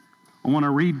I want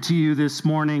to read to you this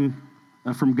morning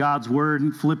from God's Word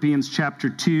in Philippians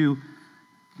chapter 2,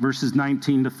 verses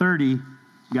 19 to 30.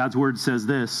 God's Word says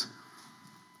this: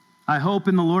 I hope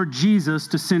in the Lord Jesus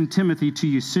to send Timothy to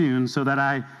you soon, so that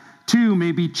I too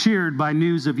may be cheered by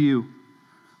news of you.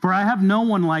 For I have no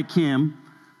one like him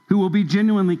who will be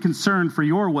genuinely concerned for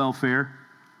your welfare,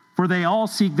 for they all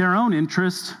seek their own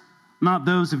interest, not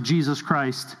those of Jesus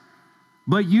Christ.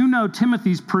 But you know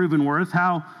Timothy's proven worth,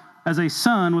 how as a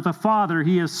son with a father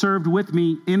he has served with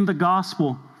me in the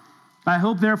gospel. I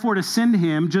hope therefore to send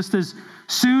him just as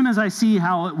soon as I see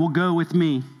how it will go with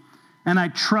me. And I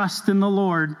trust in the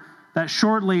Lord that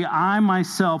shortly I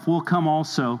myself will come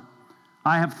also.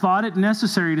 I have thought it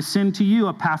necessary to send to you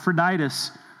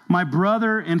Epaphroditus, my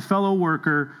brother and fellow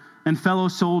worker and fellow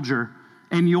soldier,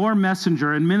 and your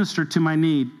messenger and minister to my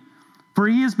need. For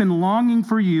he has been longing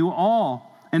for you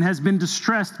all and has been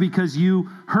distressed because you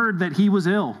heard that he was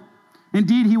ill.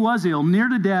 Indeed, he was ill, near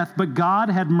to death, but God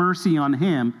had mercy on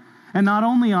him, and not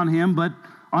only on him, but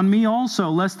on me also,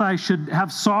 lest I should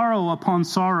have sorrow upon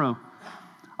sorrow.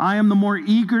 I am the more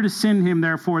eager to send him,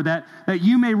 therefore, that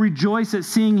you may rejoice at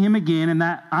seeing him again, and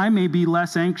that I may be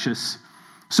less anxious.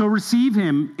 So receive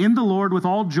him in the Lord with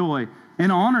all joy,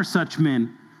 and honor such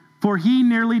men, for he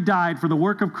nearly died for the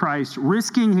work of Christ,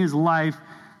 risking his life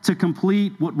to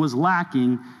complete what was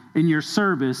lacking in your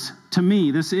service to me.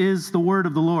 This is the word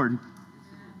of the Lord.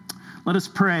 Let us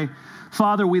pray.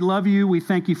 Father, we love you. We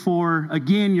thank you for,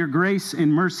 again, your grace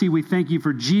and mercy. We thank you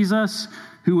for Jesus,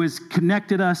 who has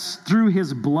connected us through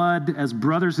his blood as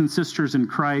brothers and sisters in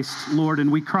Christ, Lord.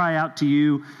 And we cry out to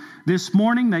you this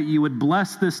morning that you would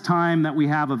bless this time that we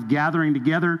have of gathering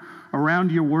together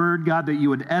around your word, God, that you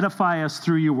would edify us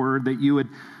through your word, that you would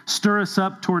stir us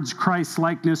up towards Christ's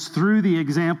likeness through the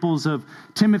examples of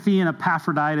Timothy and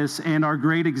Epaphroditus and our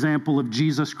great example of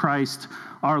Jesus Christ,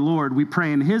 our Lord. We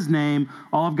pray in his name.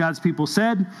 All of God's people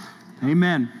said,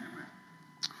 amen.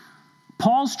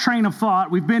 Paul's train of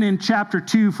thought, we've been in chapter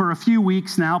 2 for a few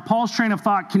weeks now. Paul's train of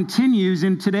thought continues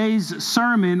in today's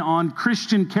sermon on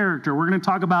Christian character. We're going to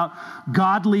talk about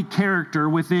godly character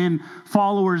within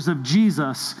followers of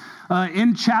Jesus.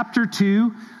 In chapter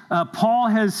 2, Paul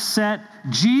has set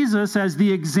Jesus as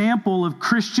the example of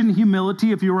Christian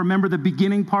humility. If you remember the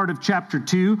beginning part of chapter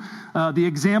 2, the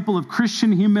example of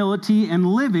Christian humility and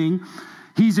living.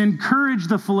 He's encouraged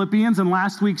the Philippians. In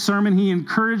last week's sermon, he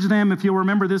encouraged them, if you'll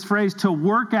remember this phrase, to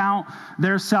work out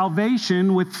their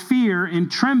salvation with fear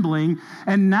and trembling,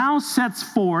 and now sets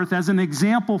forth as an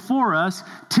example for us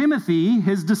Timothy,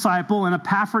 his disciple, and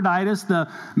Epaphroditus, the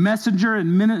messenger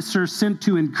and minister sent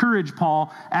to encourage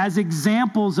Paul, as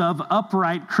examples of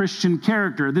upright Christian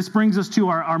character. This brings us to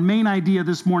our main idea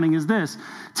this morning is this: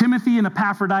 Timothy and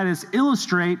Epaphroditus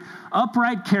illustrate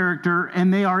upright character,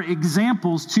 and they are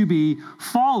examples to be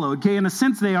followed. Okay, in a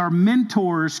sense, they are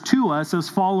mentors to us as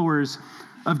followers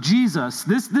of Jesus.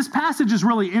 This passage is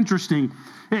really interesting.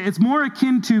 It's more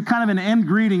akin to kind of an end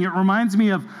greeting. It reminds me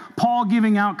of Paul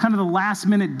giving out kind of the last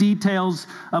minute details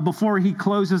before he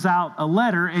closes out a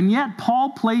letter. And yet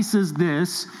Paul places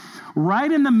this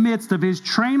right in the midst of his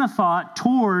train of thought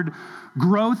toward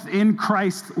growth in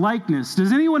Christ likeness.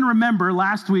 Does anyone remember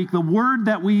last week the word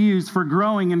that we used for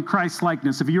growing in Christ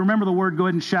likeness? If you remember the word, go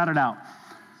ahead and shout it out.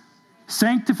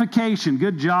 Sanctification.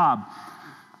 Good job.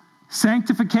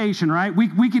 Sanctification, right?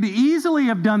 We could easily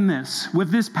have done this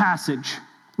with this passage.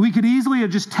 We could easily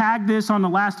have just tagged this on the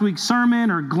last week's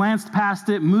sermon or glanced past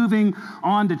it, moving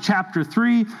on to chapter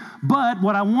 3. But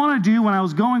what I want to do when I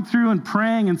was going through and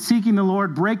praying and seeking the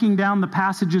Lord, breaking down the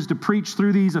passages to preach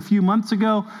through these a few months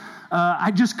ago,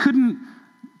 I just couldn't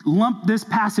lump this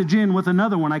passage in with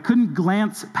another one. I couldn't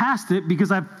glance past it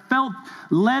because I felt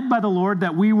led by the Lord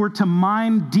that we were to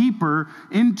mine deeper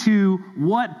into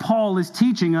what Paul is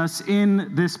teaching us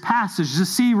in this passage to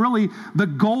see really the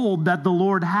gold that the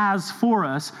Lord has for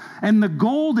us. And the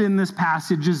gold in this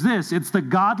passage is this: it's the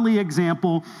godly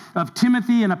example of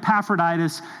Timothy and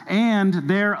Epaphroditus and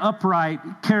their upright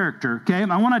character. Okay,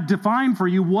 and I want to define for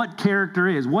you what character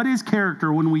is. What is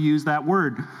character when we use that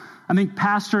word? I think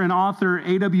pastor and author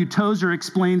A.W. Tozer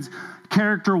explains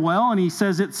character well, and he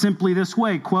says it simply this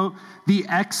way, quote, "The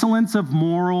excellence of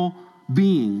moral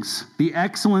beings." The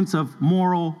excellence of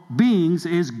moral beings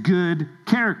is good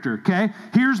character, okay?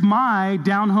 Here's my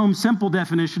down-home simple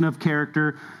definition of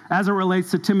character as it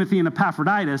relates to Timothy and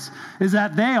Epaphroditus, is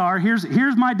that they are,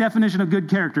 here's my definition of good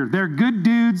character. They're good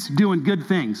dudes doing good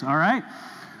things, all right?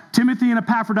 Timothy and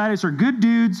Epaphroditus are good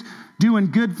dudes doing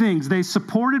good things. They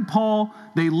supported Paul,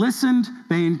 they listened,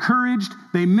 they encouraged,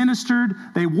 they ministered,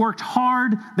 they worked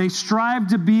hard, they strived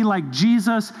to be like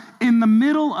Jesus in the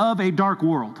middle of a dark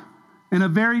world. in a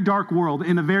very dark world,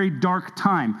 in a very dark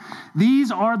time.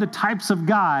 These are the types of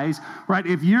guys, right?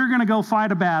 If you're going to go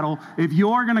fight a battle, if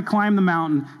you're going to climb the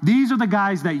mountain, these are the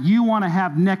guys that you want to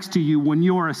have next to you when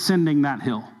you're ascending that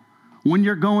hill, when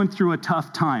you're going through a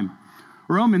tough time.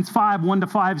 Romans 5,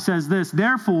 1-5 says this,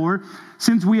 therefore,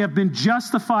 since we have been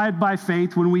justified by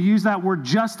faith, when we use that word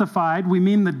justified, we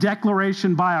mean the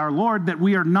declaration by our Lord that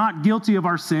we are not guilty of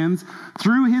our sins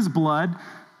through his blood.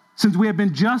 Since we have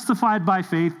been justified by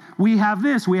faith, we have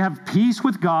this, we have peace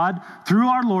with God through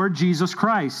our Lord Jesus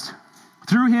Christ.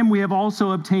 Through him we have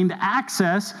also obtained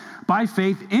access by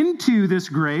faith into this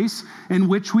grace in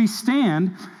which we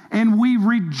stand, and we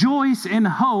rejoice in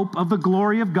hope of the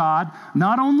glory of God.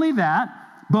 Not only that,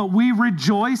 but we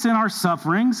rejoice in our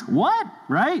sufferings. What?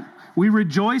 Right? We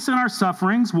rejoice in our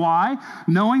sufferings. Why?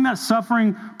 Knowing that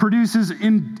suffering produces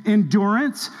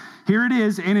endurance. Here it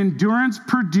is, and endurance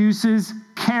produces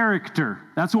character.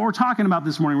 That's what we're talking about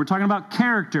this morning. We're talking about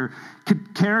character.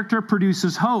 Character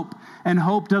produces hope, and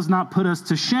hope does not put us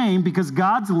to shame because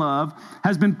God's love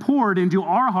has been poured into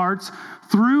our hearts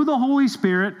through the Holy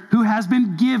Spirit who has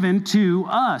been given to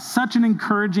us. Such an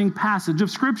encouraging passage of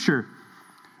Scripture.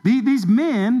 These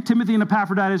men, Timothy and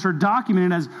Epaphroditus, are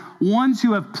documented as ones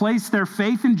who have placed their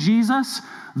faith in Jesus,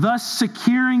 thus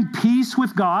securing peace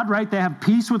with God, right? They have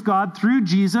peace with God through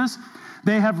Jesus.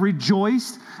 They have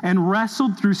rejoiced and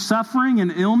wrestled through suffering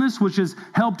and illness, which has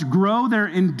helped grow their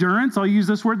endurance. I'll use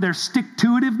this word, their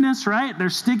stick-to-itiveness, right?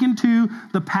 They're sticking to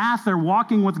the path. They're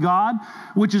walking with God,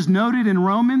 which is noted in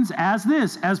Romans as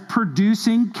this, as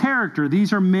producing character.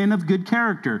 These are men of good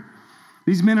character.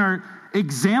 These men are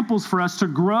examples for us to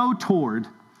grow toward.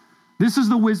 This is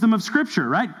the wisdom of Scripture,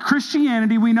 right?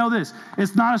 Christianity, we know this.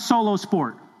 It's not a solo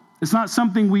sport. It's not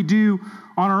something we do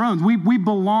on our own. We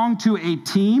belong to a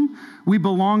team. We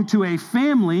belong to a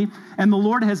family, and the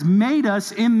Lord has made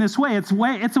us in this way. It's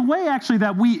a way actually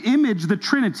that we image the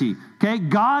Trinity, okay?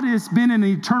 God has been in an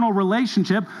eternal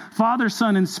relationship, Father,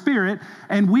 Son, and Spirit,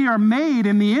 and we are made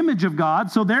in the image of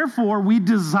God, so therefore we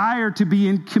desire to be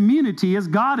in community as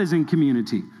God is in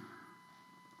community.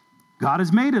 God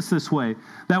has made us this way,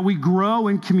 that we grow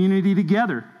in community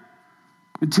together.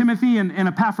 And Timothy and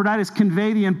Epaphroditus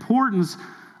convey the importance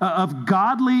of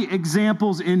godly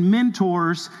examples and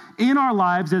mentors in our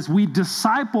lives as we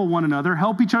disciple one another,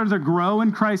 help each other to grow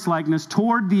in Christ-likeness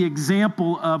toward the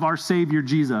example of our Savior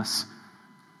Jesus.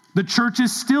 The church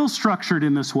is still structured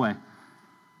in this way.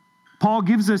 Paul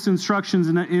gives us instructions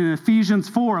in Ephesians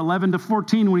 4,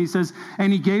 11-14, when he says,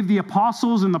 and he gave the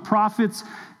apostles and the prophets,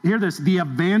 hear this, the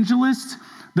evangelists,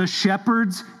 the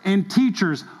shepherds, and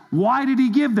teachers. Why did he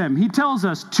give them? He tells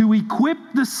us to equip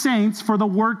the saints for the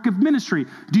work of ministry.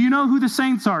 Do you know who the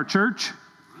saints are, church?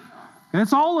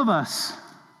 It's all of us.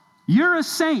 You're a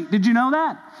saint. Did you know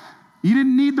that? You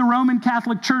didn't need the Roman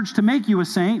Catholic Church to make you a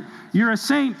saint. You're a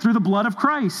saint through the blood of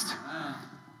Christ.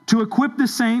 To equip the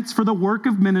saints for the work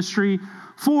of ministry,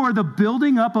 for the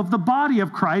building up of the body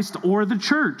of Christ or the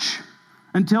church,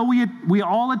 until we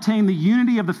all attain the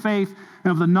unity of the faith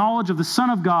and of the knowledge of the Son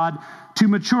of God, to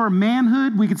mature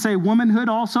manhood, we could say womanhood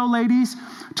also, ladies,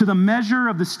 to the measure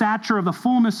of the stature of the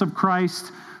fullness of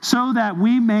Christ, so that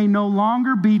we may no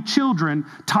longer be children,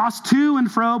 tossed to and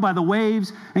fro by the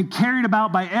waves and carried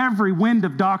about by every wind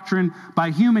of doctrine, by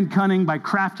human cunning, by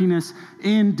craftiness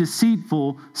in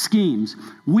deceitful schemes.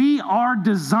 We are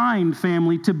designed,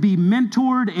 family, to be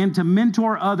mentored and to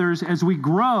mentor others as we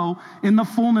grow in the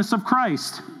fullness of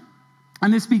Christ.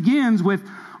 And this begins with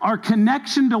our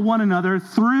connection to one another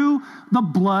through the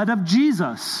blood of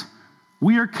Jesus.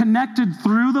 We are connected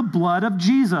through the blood of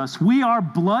Jesus. We are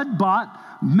blood-bought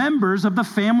members of the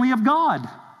family of God.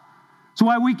 So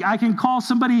I can call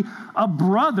somebody a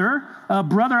brother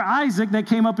Isaac that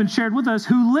came up and shared with us,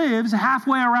 who lives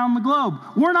halfway around the globe.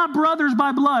 We're not brothers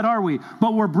by blood, are we?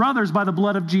 But we're brothers by the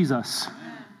blood of Jesus.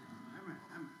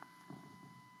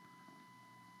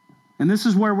 And this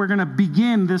is where we're going to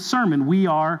begin this sermon. We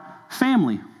are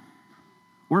family.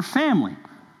 We're family.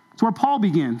 It's where Paul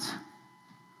begins.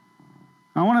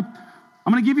 I'm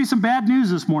going to give you some bad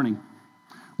news this morning.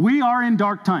 We are in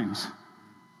dark times.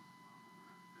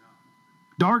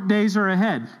 Dark days are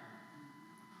ahead.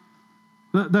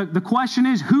 The question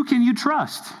is, who can you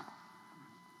trust?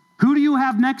 Who do you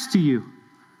have next to you?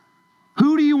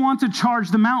 Who do you want to charge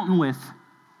the mountain with?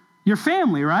 Your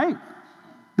family, right?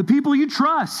 The people you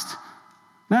trust.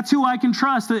 That's who I can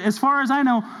trust. As far as I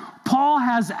know, Paul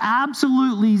has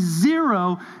absolutely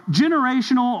zero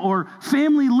generational or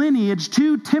family lineage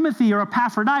to Timothy or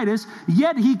Epaphroditus,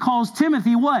 yet he calls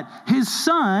Timothy what? His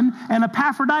son, and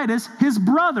Epaphroditus his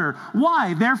brother.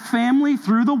 Why? They're family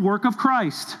through the work of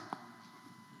Christ.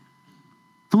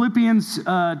 Philippians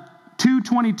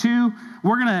 2:22.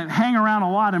 We're going to hang around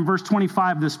a lot in verse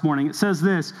 25 this morning. It says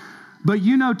this, but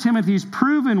you know Timothy's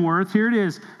proven worth, here it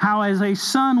is, how as a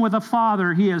son with a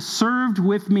father he has served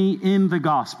with me in the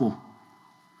gospel.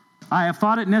 I have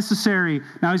thought it necessary,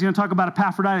 now he's going to talk about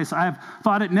Epaphroditus. I have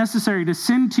thought it necessary to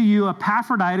send to you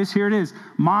Epaphroditus, here it is,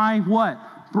 my what?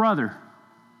 Brother.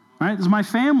 Right? This is my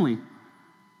family.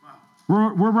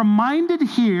 We're reminded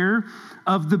here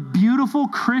of the beautiful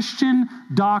Christian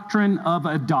doctrine of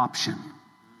adoption.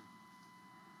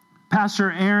 Pastor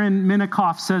Aaron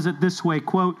Minikoff says it this way,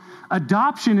 quote,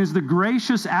 adoption is the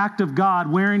gracious act of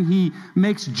God wherein he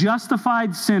makes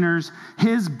justified sinners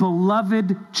his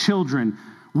beloved children.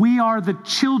 We are the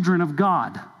children of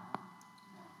God.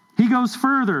 He goes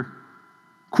further,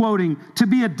 quoting, to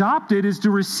be adopted is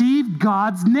to receive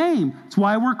God's name. That's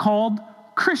why we're called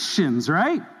Christians,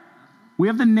 right? We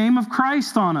have the name of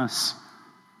Christ on us.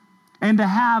 And to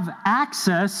have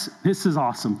access, this is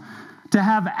awesome, to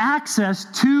have access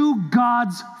to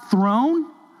God's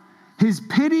throne, his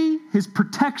pity, his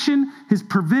protection, his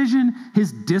provision,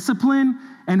 his discipline,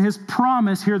 and his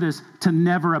promise, hear this, to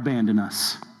never abandon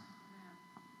us.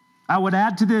 I would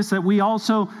add to this that we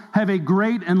also have a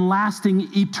great and lasting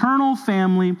eternal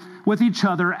family with each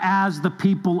other as the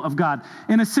people of God.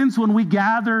 In a sense, when we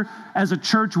gather as a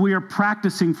church, we are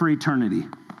practicing for eternity.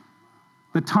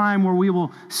 The time where we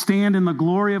will stand in the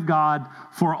glory of God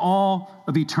for all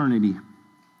of eternity.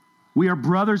 We are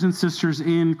brothers and sisters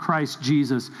in Christ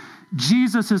Jesus.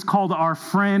 Jesus is called our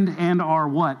friend and our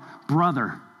what?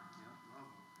 Brother.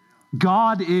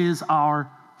 God is our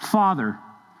Father.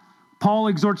 Paul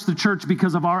exhorts the church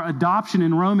because of our adoption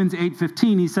in Romans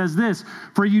 8:15. He says this,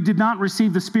 for you did not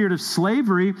receive the spirit of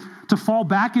slavery to fall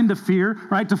back into fear,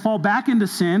 right? To fall back into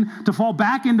sin, to fall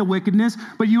back into wickedness,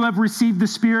 but you have received the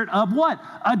spirit of what?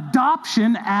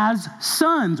 Adoption as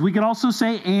sons. We could also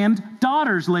say, and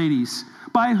daughters, ladies,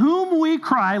 by whom we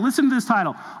cry, listen to this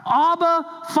title,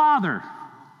 Abba, Father.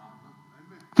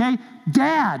 Okay,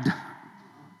 Dad.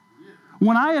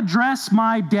 When I address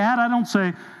my dad, I don't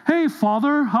say, hey,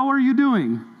 Father, how are you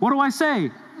doing? What do I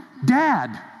say?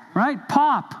 Dad, right?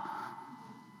 Pop.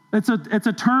 It's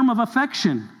a term of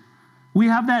affection. We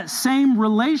have that same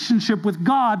relationship with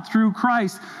God through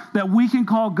Christ that we can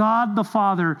call God the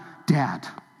Father, Dad.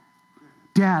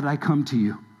 Dad, I come to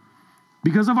you.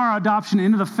 Because of our adoption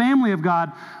into the family of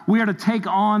God, we are to take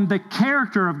on the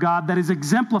character of God that is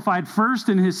exemplified first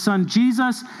in his son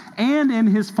Jesus and in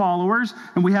his followers.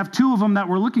 And we have two of them that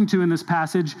we're looking to in this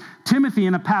passage, Timothy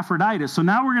and Epaphroditus. So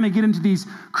now we're going to get into these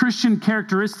Christian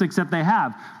characteristics that they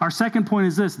have. Our second point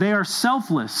is this: they are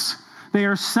selfless. They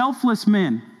are selfless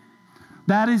men.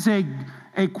 That is a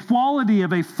quality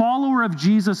of a follower of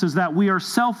Jesus, is that we are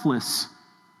selfless.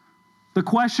 The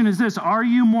question is this: are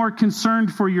you more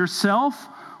concerned for yourself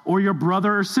or your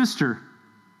brother or sister?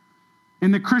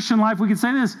 In the Christian life, we can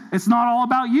say this: it's not all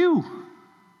about you.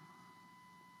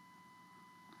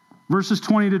 Verses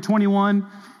 20 to 21,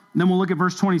 then we'll look at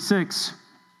verse 26.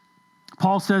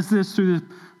 Paul says this through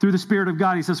the Spirit of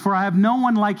God. He says, for I have no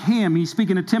one like him, he's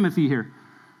speaking to Timothy here,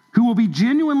 who will be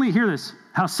genuinely, hear this,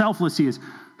 how selfless he is,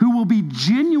 who will be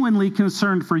genuinely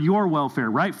concerned for your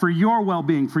welfare, right? For your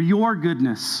well-being, for your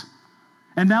goodness.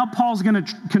 And now Paul's going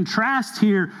to contrast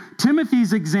here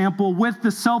Timothy's example with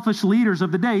the selfish leaders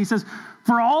of the day. He says,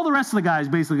 for all the rest of the guys,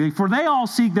 basically, for they all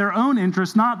seek their own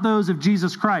interests, not those of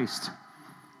Jesus Christ.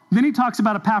 Then he talks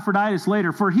about Epaphroditus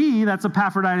later. For he, that's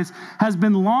Epaphroditus, has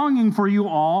been longing for you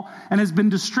all and has been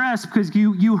distressed because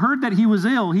you heard that he was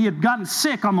ill. He had gotten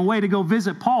sick on the way to go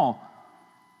visit Paul.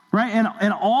 Right?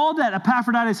 And all that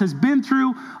Epaphroditus has been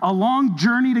through, a long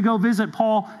journey to go visit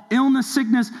Paul, illness,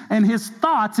 sickness, and his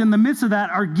thoughts in the midst of that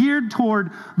are geared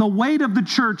toward the weight of the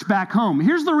church back home.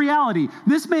 Here's the reality.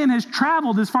 This man has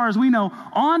traveled, as far as we know,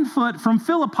 on foot from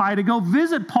Philippi to go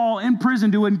visit Paul in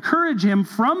prison to encourage him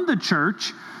from the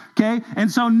church. Okay?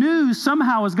 And so news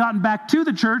somehow has gotten back to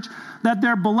the church that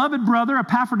their beloved brother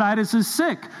Epaphroditus is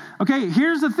sick. Okay,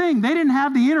 here's the thing. They didn't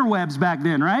have the interwebs back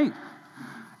then, right?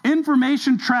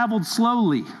 Information traveled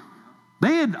slowly.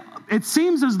 It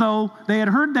seems as though they had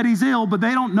heard that he's ill, but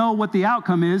they don't know what the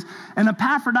outcome is. And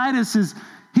Epaphroditus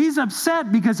he's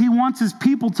upset because he wants his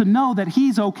people to know that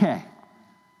he's okay.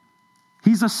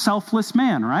 He's a selfless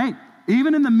man, right?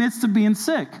 Even in the midst of being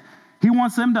sick, he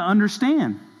wants them to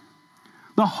understand.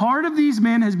 The heart of these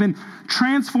men has been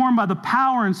transformed by the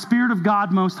power and Spirit of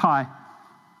God Most High.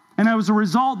 And as a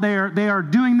result, they are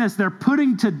doing this. They're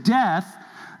putting to death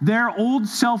their old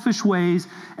selfish ways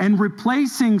and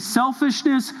replacing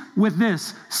selfishness with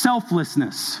this,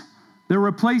 selflessness. They're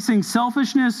replacing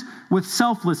selfishness with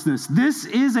selflessness. This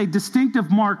is a distinctive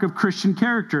mark of Christian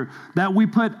character, that we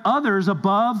put others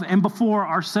above and before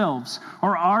ourselves,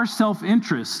 or our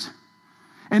self-interest.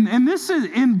 And this is,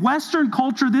 in Western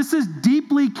culture, this is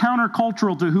deeply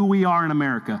countercultural to who we are in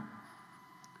America,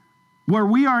 where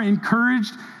we are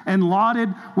encouraged and lauded.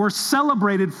 We're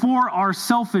celebrated for our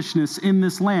selfishness in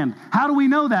this land. How do we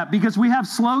know that? Because we have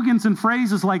slogans and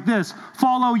phrases like this: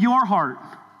 follow your heart.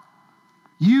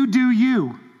 You do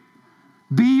you.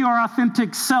 Be your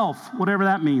authentic self, whatever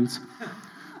that means.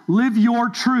 Live your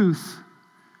truth.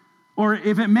 Or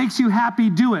if it makes you happy,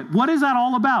 do it. What is that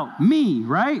all about? Me,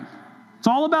 right? It's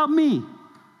all about me.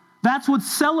 That's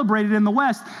what's celebrated in the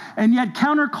West. And yet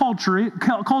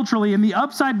counterculturally, in the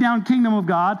upside-down kingdom of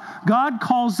God, God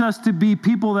calls us to be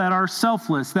people that are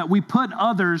selfless, that we put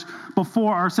others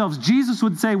before ourselves. Jesus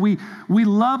would say we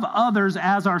love others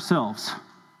as ourselves.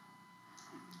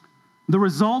 The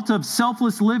result of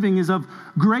selfless living is of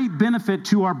great benefit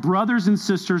to our brothers and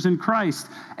sisters in Christ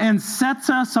and sets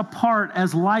us apart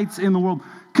as lights in the world.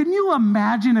 Can you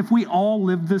imagine if we all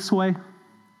lived this way?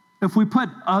 If we put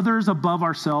others above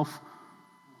ourselves?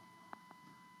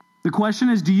 The question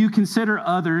is, do you consider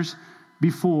others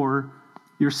before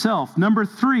yourself? Number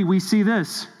 3, we see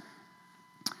this.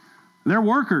 They're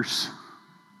workers.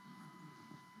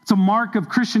 It's a mark of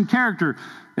Christian character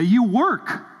that you work,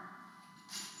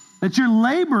 that you're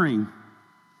laboring.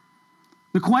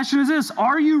 The question is this: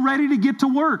 are you ready to get to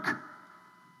work?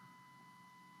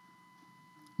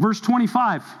 Verse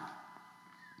 25.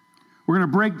 We're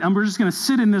just going to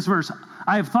sit in this verse.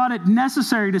 I have thought it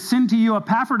necessary to send to you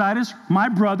Epaphroditus, my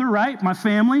brother, right? My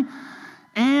family,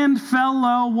 and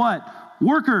fellow what?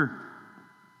 Worker.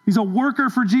 He's a worker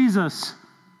for Jesus.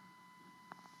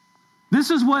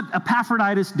 This is what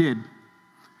Epaphroditus did.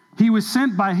 He was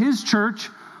sent by his church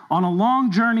on a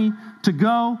long journey to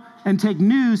go and take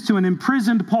news to an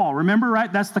imprisoned Paul. Remember,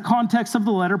 right? That's the context of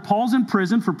the letter. Paul's in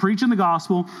prison for preaching the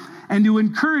gospel, and to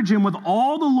encourage him with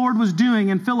all the Lord was doing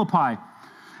in Philippi,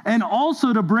 and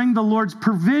also to bring the Lord's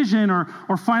provision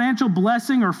or financial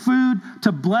blessing or food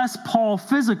to bless Paul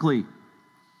physically.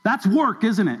 That's work,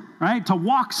 isn't it? Right? To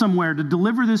walk somewhere, to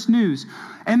deliver this news.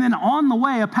 And then on the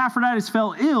way, Epaphroditus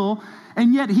fell ill,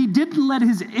 and yet he didn't let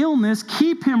his illness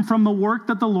keep him from the work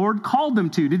that the Lord called him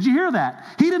to. Did you hear that?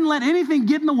 He didn't let anything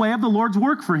get in the way of the Lord's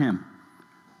work for him.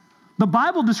 The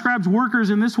Bible describes workers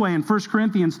in this way in 1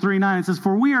 Corinthians 3:9. It says,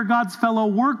 for we are God's fellow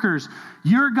workers.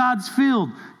 You're God's field,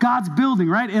 God's building,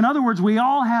 right? In other words, we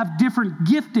all have different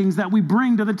giftings that we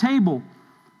bring to the table.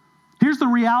 Here's the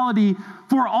reality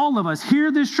for all of us.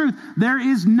 Hear this truth. There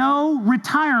is no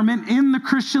retirement in the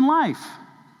Christian life.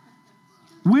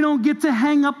 We don't get to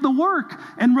hang up the work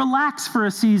and relax for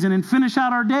a season and finish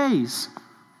out our days.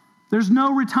 There's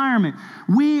no retirement.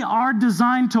 We are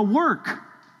designed to work.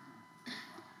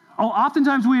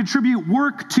 Oftentimes we attribute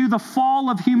work to the fall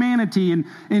of humanity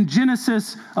in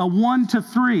Genesis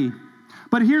 1-3.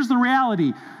 But here's the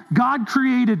reality. God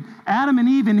created Adam and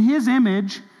Eve in his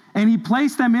image, and he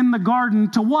placed them in the garden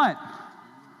to what?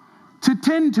 To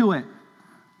tend to it.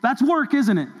 That's work,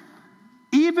 isn't it?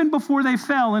 Even before they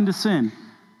fell into sin,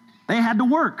 they had to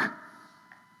work.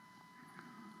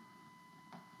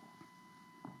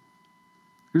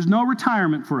 There's no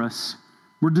retirement for us.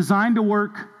 We're designed to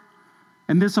work,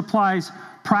 and this applies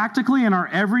practically in our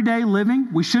everyday living.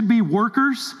 We should be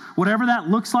workers, whatever that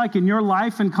looks like in your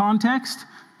life and context,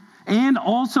 and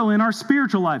also in our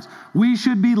spiritual lives. We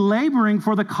should be laboring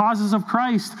for the causes of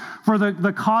Christ, for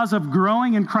the cause of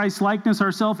growing in Christ's likeness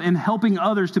ourselves and helping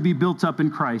others to be built up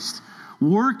in Christ,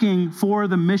 working for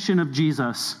the mission of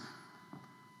Jesus.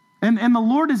 And the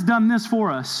Lord has done this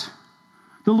for us.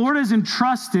 The Lord has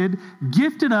entrusted,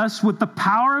 gifted us with the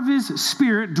power of his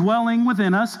Spirit dwelling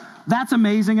within us. That's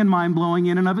amazing and mind-blowing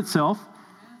in and of itself.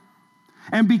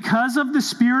 And because of the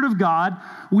Spirit of God,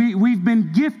 we've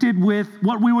been gifted with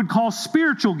what we would call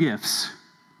spiritual gifts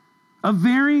of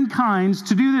varying kinds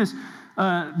to do this.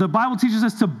 The Bible teaches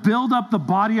us to build up the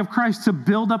body of Christ, to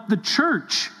build up the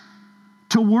church,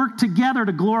 to work together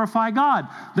to glorify God.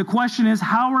 The question is,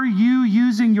 how are you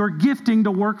using your gifting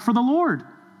to work for the Lord?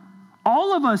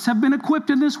 All of us have been equipped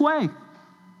in this way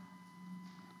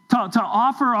to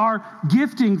offer our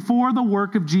gifting for the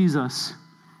work of Jesus.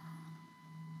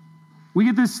 We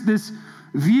get this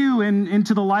view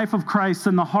into the life of Christ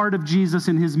and the heart of Jesus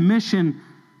and his mission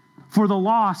for the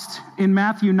lost in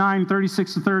Matthew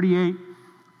 9:36-38.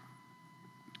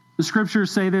 The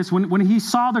scriptures say this: when he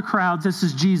saw the crowds, this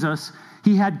is Jesus,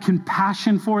 he had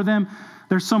compassion for them.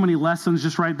 There's so many lessons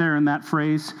just right there in that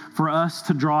phrase for us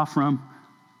to draw from.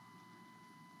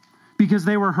 Because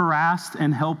they were harassed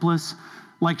and helpless,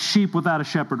 like sheep without a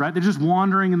shepherd, right? They're just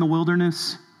wandering in the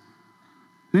wilderness.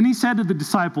 Then he said to the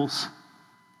disciples,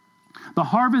 the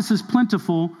harvest is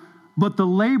plentiful, but the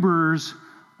laborers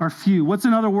are few. What's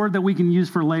another word that we can use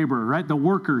for labor, right? The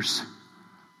workers.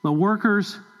 The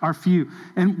workers are few.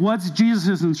 And what's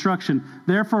Jesus' instruction?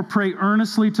 Therefore, pray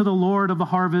earnestly to the Lord of the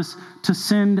harvest to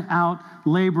send out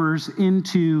laborers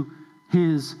into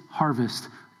his harvest.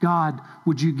 God,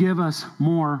 would you give us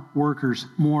more workers,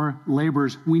 more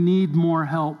laborers? We need more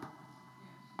help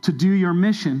to do your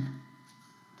mission.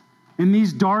 In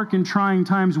these dark and trying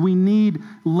times, we need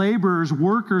laborers,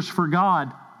 workers for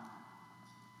God.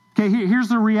 Okay, here's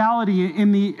the reality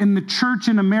in the church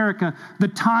in America. The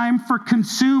time for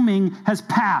consuming has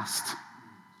passed.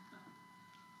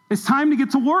 It's time to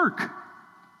get to work.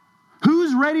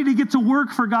 Who's ready to get to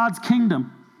work for God's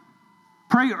kingdom?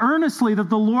 Pray earnestly that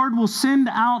the Lord will send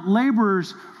out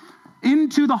laborers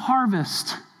into the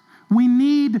harvest. We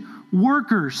need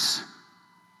workers.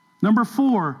 Number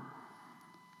 4,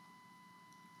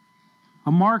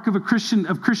 a mark of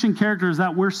Christian character is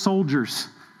that we're soldiers.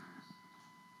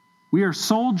 We are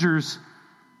soldiers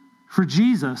for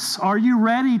Jesus. Are you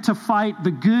ready to fight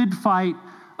the good fight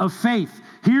of faith?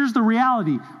 Here's the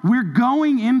reality. We're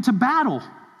going into battle.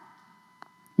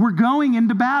 We're going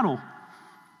into battle.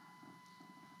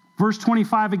 Verse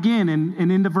 25 again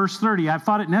and into verse 30. I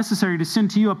thought it necessary to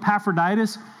send to you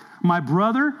Epaphroditus, my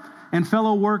brother and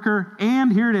fellow worker,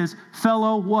 and here it is,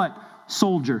 fellow what?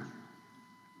 Soldier.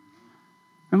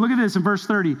 And look at this in verse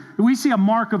 30. We see a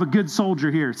mark of a good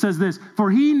soldier here. It says this, for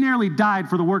he nearly died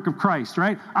for the work of Christ,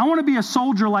 right? I want to be a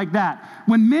soldier like that.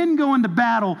 When men go into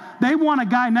battle, they want a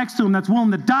guy next to them that's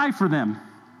willing to die for them.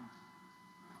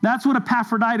 That's what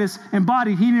Epaphroditus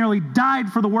embodied. He nearly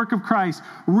died for the work of Christ,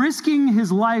 risking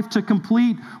his life to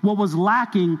complete what was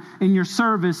lacking in your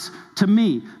service to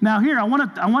me. Now here, I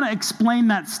want to explain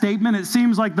that statement. It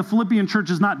seems like the Philippian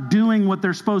church is not doing what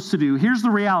they're supposed to do. Here's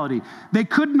the reality. They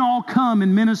couldn't all come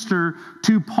and minister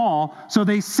to Paul, so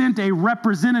they sent a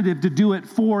representative to do it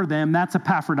for them. That's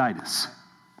Epaphroditus.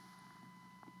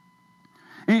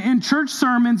 In church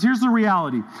sermons, here's the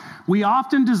reality. We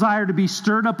often desire to be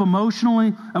stirred up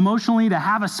emotionally, to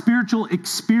have a spiritual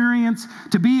experience,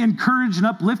 to be encouraged and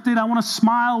uplifted. I want to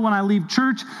smile when I leave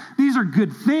church. These are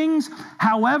good things.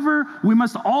 However, we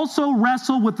must also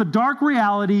wrestle with the dark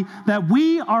reality that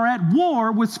we are at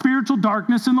war with spiritual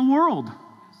darkness in the world.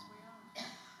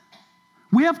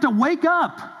 We have to wake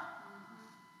up.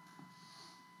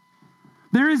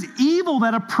 There is evil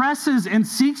that oppresses and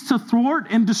seeks to thwart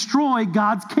and destroy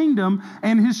God's kingdom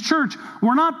and his church.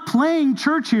 We're not playing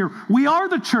church here. We are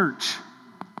the church.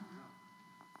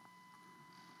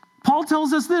 Paul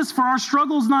tells us this, for our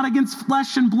struggle is not against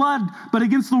flesh and blood, but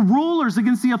against the rulers,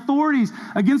 against the authorities,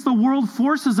 against the world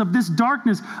forces of this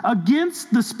darkness,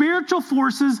 against the spiritual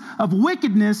forces of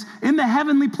wickedness in the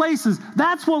heavenly places.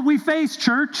 That's what we face,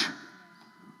 church.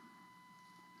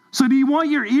 So do you want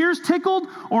your ears tickled,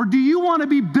 or do you want to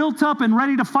be built up and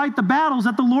ready to fight the battles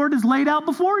that the Lord has laid out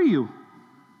before you?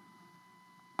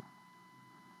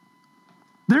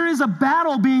 There is a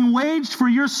battle being waged for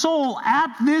your soul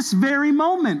at this very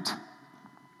moment.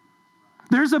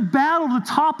 There's a battle to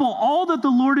topple all that the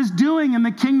Lord is doing in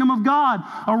the kingdom of God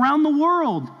around the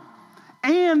world.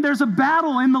 And there's a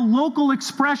battle in the local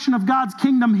expression of God's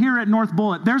kingdom here at North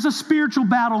Bullitt. There's a spiritual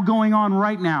battle going on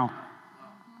right now.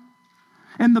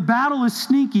 And the battle is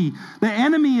sneaky. The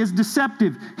enemy is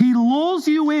deceptive. He lulls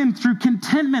you in through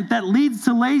contentment that leads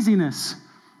to laziness.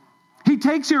 He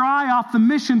takes your eye off the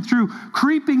mission through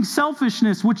creeping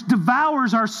selfishness, which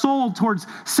devours our soul towards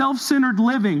self-centered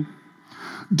living.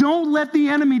 Don't let the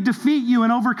enemy defeat you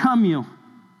and overcome you.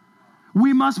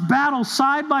 We must battle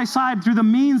side by side through the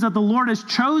means that the Lord has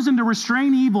chosen to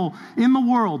restrain evil in the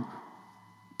world.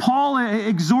 Paul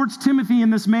exhorts Timothy in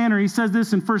this manner. He says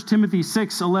this in 1 Timothy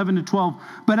 6, 11 to 12.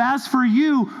 But as for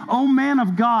you, O man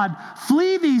of God,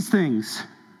 flee these things.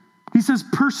 He says,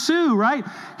 pursue, right?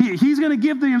 He's going to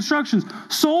give the instructions.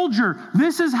 Soldier,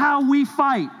 this is how we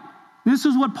fight. This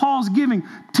is what Paul's giving.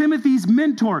 Timothy's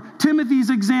mentor,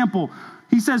 Timothy's example.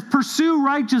 He says, pursue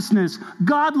righteousness,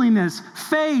 godliness,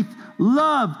 faith,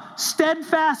 love,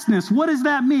 steadfastness. What does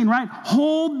that mean, right?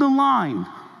 Hold the line.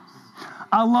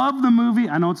 I love the movie.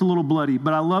 I know it's a little bloody,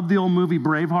 but I love the old movie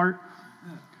Braveheart.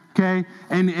 Okay?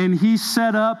 And he's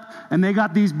set up, and they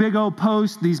got these big old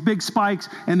posts, these big spikes,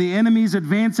 and the enemy's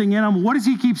advancing in them. What does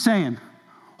he keep saying?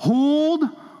 Hold,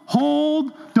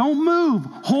 don't move.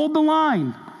 Hold the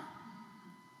line.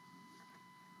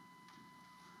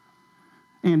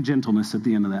 And gentleness at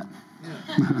the end of that.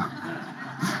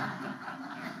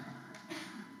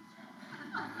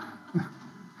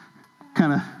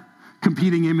 Kind of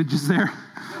competing images there.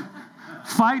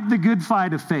 Fight the good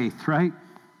fight of faith, right?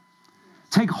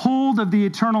 Take hold of the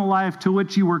eternal life to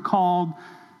which you were called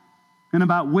and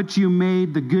about which you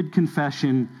made the good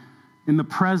confession in the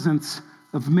presence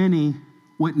of many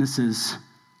witnesses.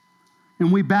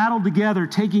 And we battle together,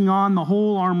 taking on the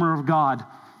whole armor of God,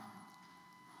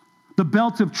 the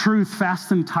belt of truth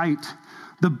fastened tight,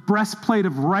 the breastplate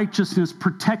of righteousness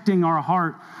protecting our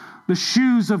heart, the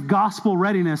shoes of gospel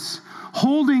readiness,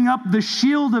 holding up the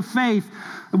shield of faith.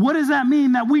 What does that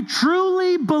mean? That we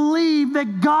truly believe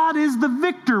that God is the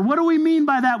victor. What do we mean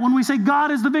by that when we say God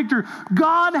is the victor?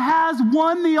 God has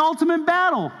won the ultimate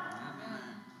battle. Amen.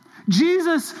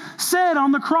 Jesus said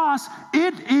on the cross,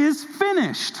 "It is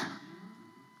finished."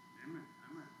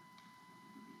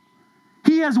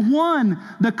 He has won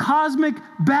the cosmic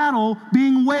battle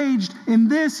being waged in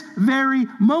this very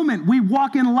moment. We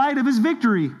walk in light of his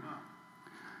victory.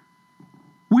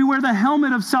 We wear the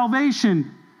helmet of salvation,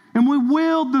 and we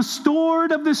wield the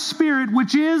sword of the Spirit,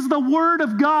 which is the Word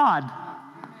of God.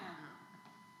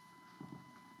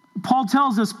 Paul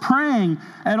tells us praying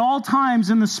at all times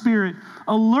in the Spirit,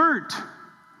 alert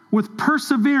with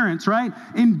perseverance, right?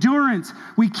 Endurance.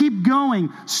 We keep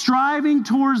going, striving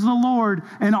towards the Lord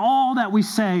in all that we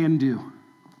say and do.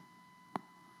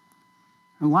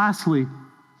 And lastly,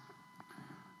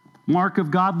 mark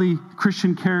of godly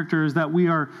Christian character is that we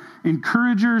are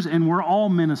encouragers and we're all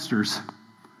ministers.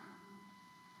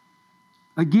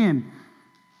 Again,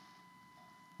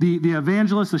 the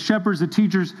evangelists, the shepherds, the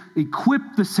teachers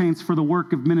equip the saints for the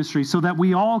work of ministry so that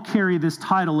we all carry this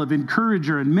title of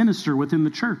encourager and minister within the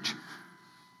church.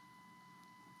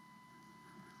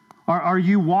 Are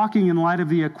you walking in light of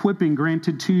the equipping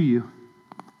granted to you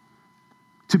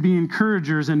to be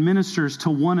encouragers and ministers to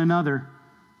one another?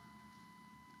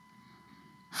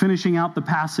 Finishing out the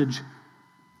passage,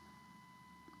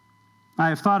 I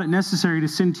have thought it necessary to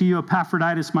send to you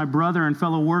Epaphroditus, my brother and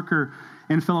fellow worker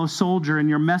and fellow soldier, and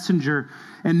your messenger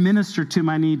and minister to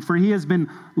my need. For he has been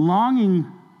longing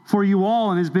for you all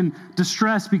and has been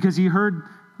distressed because you heard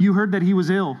that he was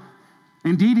ill.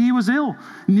 Indeed, he was ill,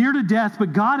 near to death,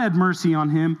 but God had mercy on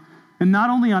him. And not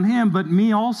only on him, but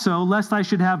me also, lest I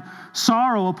should have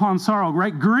sorrow upon sorrow,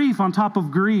 right? Grief on top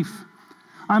of grief.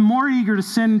 I'm more eager to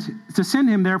send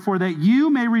him, therefore, that you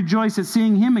may rejoice at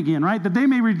seeing him again, right? That they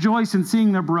may rejoice in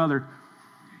seeing their brother,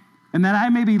 and that I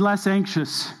may be less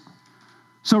anxious.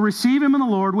 So receive him in the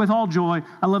Lord with all joy.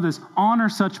 I love this. Honor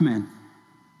such men.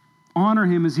 Honor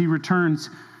him as he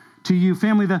returns to you.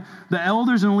 Family, the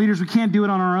elders and the leaders, we can't do it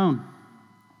on our own.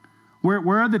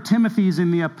 Where are the Timothys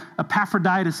and the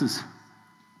Epaphroditus?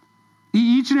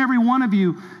 Each and every one of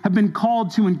you have been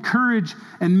called to encourage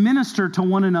and minister to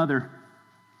one another,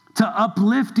 to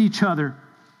uplift each other.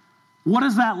 What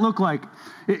does that look like?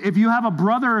 If you have a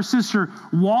brother or sister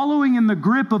wallowing in the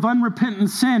grip of unrepentant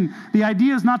sin, the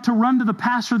idea is not to run to the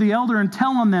pastor or the elder and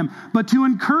tell on them, but to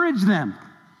encourage them.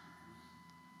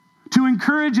 To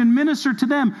encourage and minister to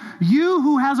them. You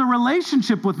who has a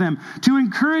relationship with them, to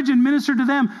encourage and minister to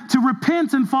them, to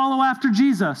repent and follow after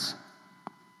Jesus.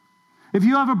 If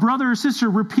you have a brother or sister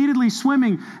repeatedly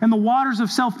swimming in the waters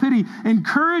of self-pity,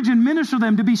 encourage and minister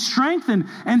them to be strengthened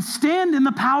and stand in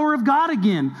the power of God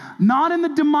again, not in the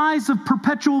demise of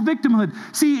perpetual victimhood.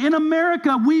 See, in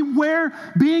America, we wear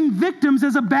being victims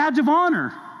as a badge of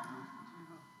honor.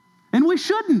 And we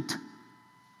shouldn't.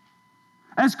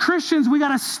 As Christians, we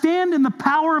got to stand in the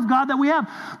power of God that we have.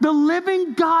 The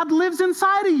living God lives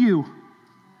inside of you.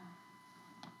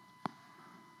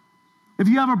 If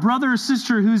you have a brother or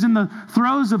sister who's in the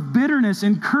throes of bitterness,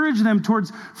 encourage them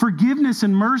towards forgiveness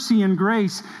and mercy and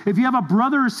grace. If you have a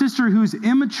brother or sister who's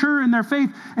immature in their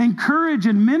faith, encourage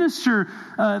and minister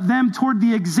them toward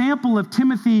the example of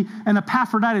Timothy and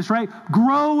Epaphroditus, right?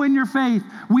 Grow in your faith.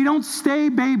 We don't stay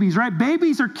babies, right?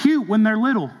 Babies are cute when they're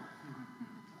little.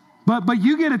 But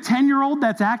you get a 10-year-old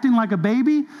that's acting like a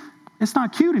baby, it's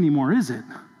not cute anymore, is it?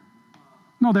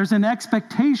 No, there's an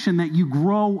expectation that you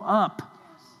grow up.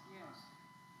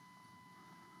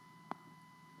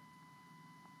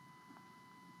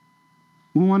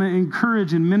 We want to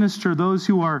encourage and minister those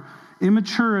who are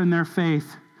immature in their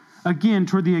faith, again,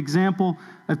 toward the example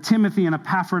of Timothy and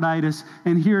Epaphroditus.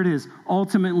 And here it is,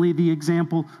 ultimately the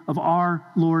example of our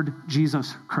Lord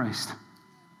Jesus Christ.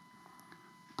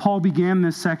 Paul began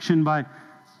this section by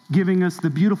giving us the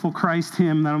beautiful Christ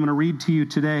hymn that I'm going to read to you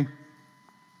today.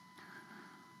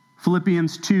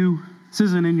 Philippians 2. This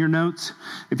isn't in your notes.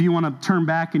 If you want to turn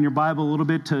back in your Bible a little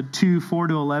bit to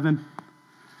 2:4-11.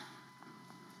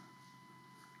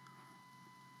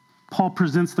 Paul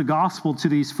presents the gospel to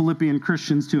these Philippian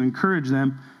Christians to encourage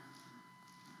them.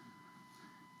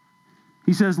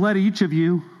 He says, let each of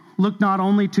you look not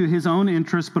only to his own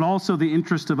interest, but also the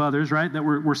interest of others, right? That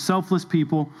we're selfless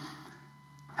people.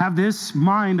 Have this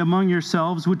mind among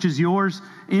yourselves, which is yours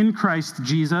in Christ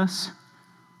Jesus.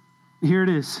 Here it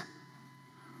is.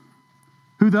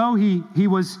 Who though he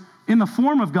was in the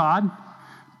form of God,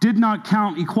 did not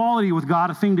count equality with God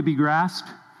a thing to be grasped.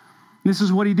 This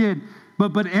is what he did.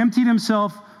 But emptied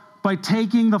himself by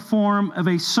taking the form of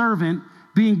a servant,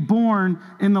 being born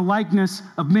in the likeness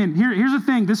of men. Here's the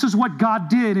thing. This is what God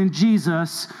did in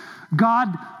Jesus.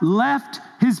 God left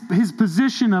his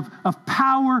position of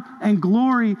power and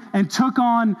glory and took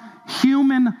on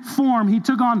human form. He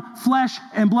took on flesh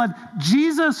and blood.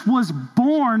 Jesus was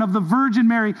born of the Virgin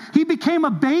Mary. He became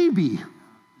a baby.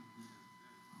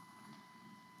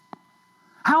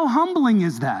 How humbling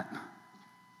is that?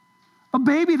 A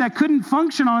baby that couldn't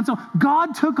function on its own.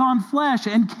 God took on flesh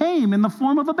and came in the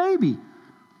form of a baby.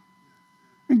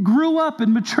 And grew up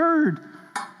and matured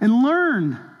and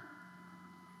learned.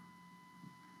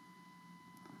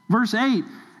 Verse 8,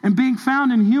 and being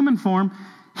found in human form,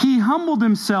 he humbled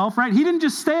himself, right? He didn't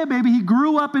just stay a baby, he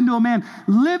grew up into a man,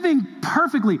 living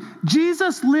perfectly.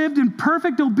 Jesus lived in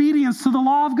perfect obedience to the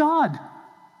law of God.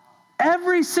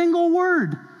 Every single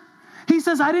word. He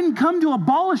says, I didn't come to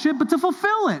abolish it, but to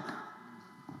fulfill it.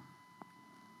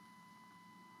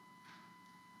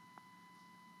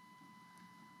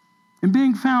 And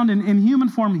being found in human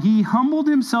form, he humbled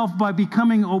himself by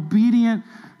becoming obedient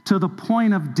to the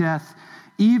point of death,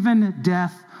 even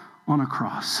death on a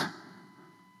cross.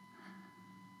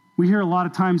 We hear a lot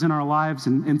of times in our lives,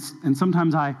 and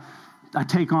sometimes I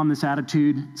take on this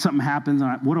attitude, something happens,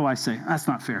 and what do I say? That's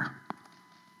not fair.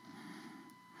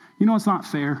 You know what's not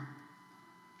fair?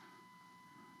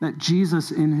 That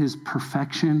Jesus in his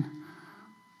perfection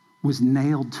was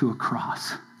nailed to a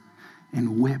cross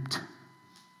and whipped.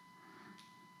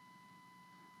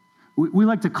 We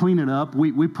like to clean it up.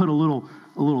 We put a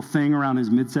little thing around his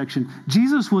midsection.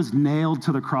 Jesus was nailed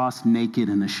to the cross naked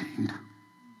and ashamed.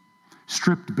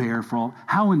 Stripped bare for all.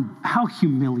 How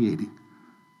humiliating.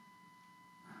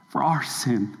 For our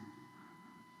sin.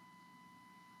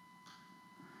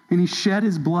 And he shed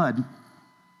his blood.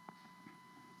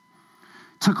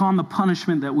 Took on the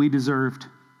punishment that we deserved.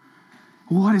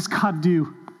 What does God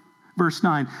do? Verse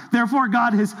 9, therefore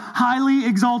God has highly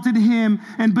exalted him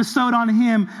and bestowed on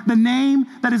him the name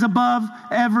that is above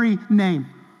every name.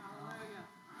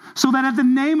 So that at the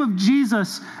name of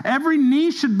Jesus, every knee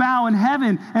should bow in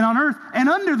heaven and on earth and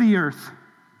under the earth.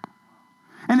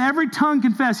 And every tongue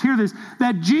confess, hear this,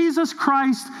 that Jesus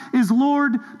Christ is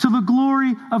Lord to the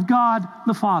glory of God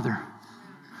the Father.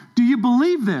 Do you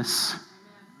believe this?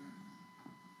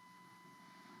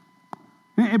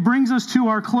 It brings us to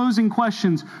our closing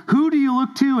questions. Who do you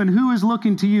look to and who is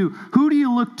looking to you? Who do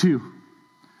you look to?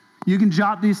 You can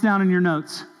jot these down in your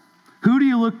notes. Who do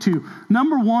you look to?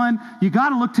 Number one, you got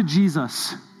to look to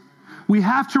Jesus. We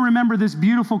have to remember this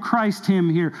beautiful Christ hymn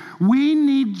here. We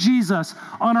need Jesus.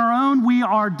 On our own, we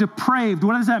are depraved.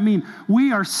 What does that mean?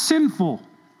 We are sinful.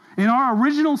 In our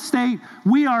original state,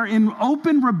 we are in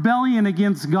open rebellion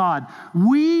against God.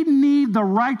 We need the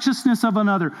righteousness of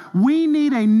another. We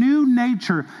need a new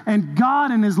nature. And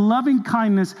God, in his loving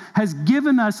kindness, has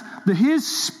given us his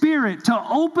Spirit to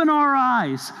open our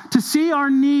eyes, to see our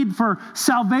need for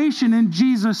salvation in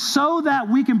Jesus so that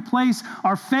we can place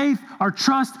our faith, our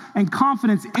trust, and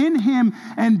confidence in him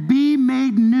and be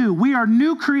made new. We are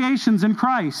new creations in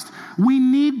Christ. We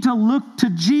need to look to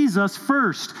Jesus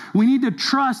first. We need to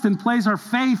trust and place our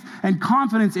faith and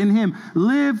confidence in him.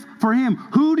 Live for him.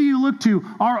 Who do you look to?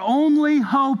 Our only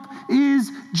hope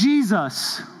is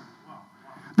Jesus.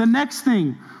 The next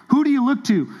thing, who do you look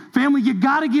to? Family, you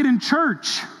got to get in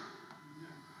church.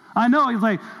 I know, it's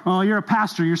like, oh, you're a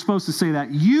pastor. You're supposed to say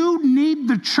that. You need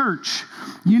the church.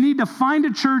 You need to find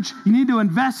a church. You need to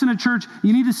invest in a church.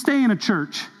 You need to stay in a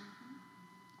church.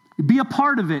 Be a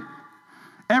part of it.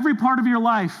 Every part of your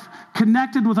life,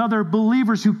 connected with other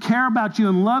believers who care about you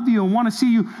and love you and want to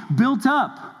see you built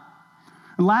up.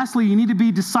 And lastly, you need to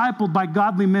be discipled by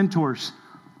godly mentors.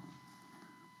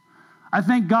 I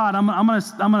thank God, I'm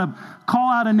gonna call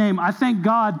out a name. I thank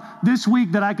God this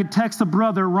week that I could text a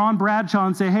brother, Ron Bradshaw,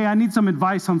 and say, hey, I need some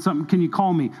advice on something. Can you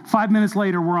call me? 5 minutes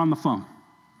later, we're on the phone.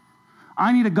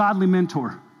 I need a godly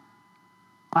mentor.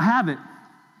 I have it.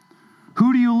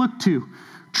 Who do you look to?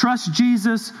 Trust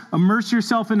Jesus, immerse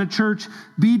yourself in a church,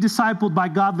 be discipled by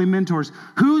godly mentors.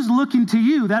 Who's looking to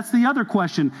you? That's the other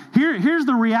question. Here's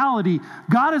the reality.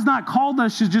 God has not called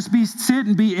us to just sit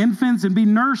and be infants and be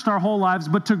nursed our whole lives,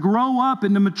 but to grow up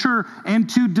and to mature and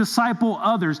to disciple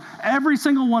others. Every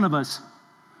single one of us.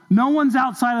 No one's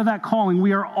outside of that calling.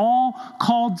 We are all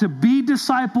called to be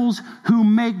disciples who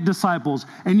make disciples.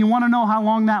 And you want to know how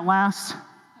long that lasts?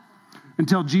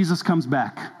 Until Jesus comes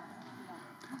back.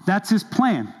 That's his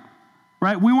plan,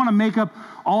 right? We want to make up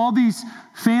all these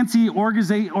fancy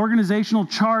organizational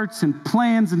charts and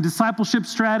plans and discipleship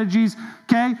strategies,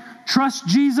 okay? Trust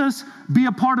Jesus, be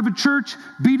a part of a church,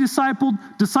 be discipled,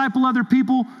 disciple other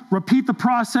people, repeat the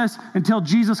process until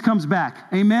Jesus comes back.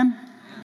 Amen?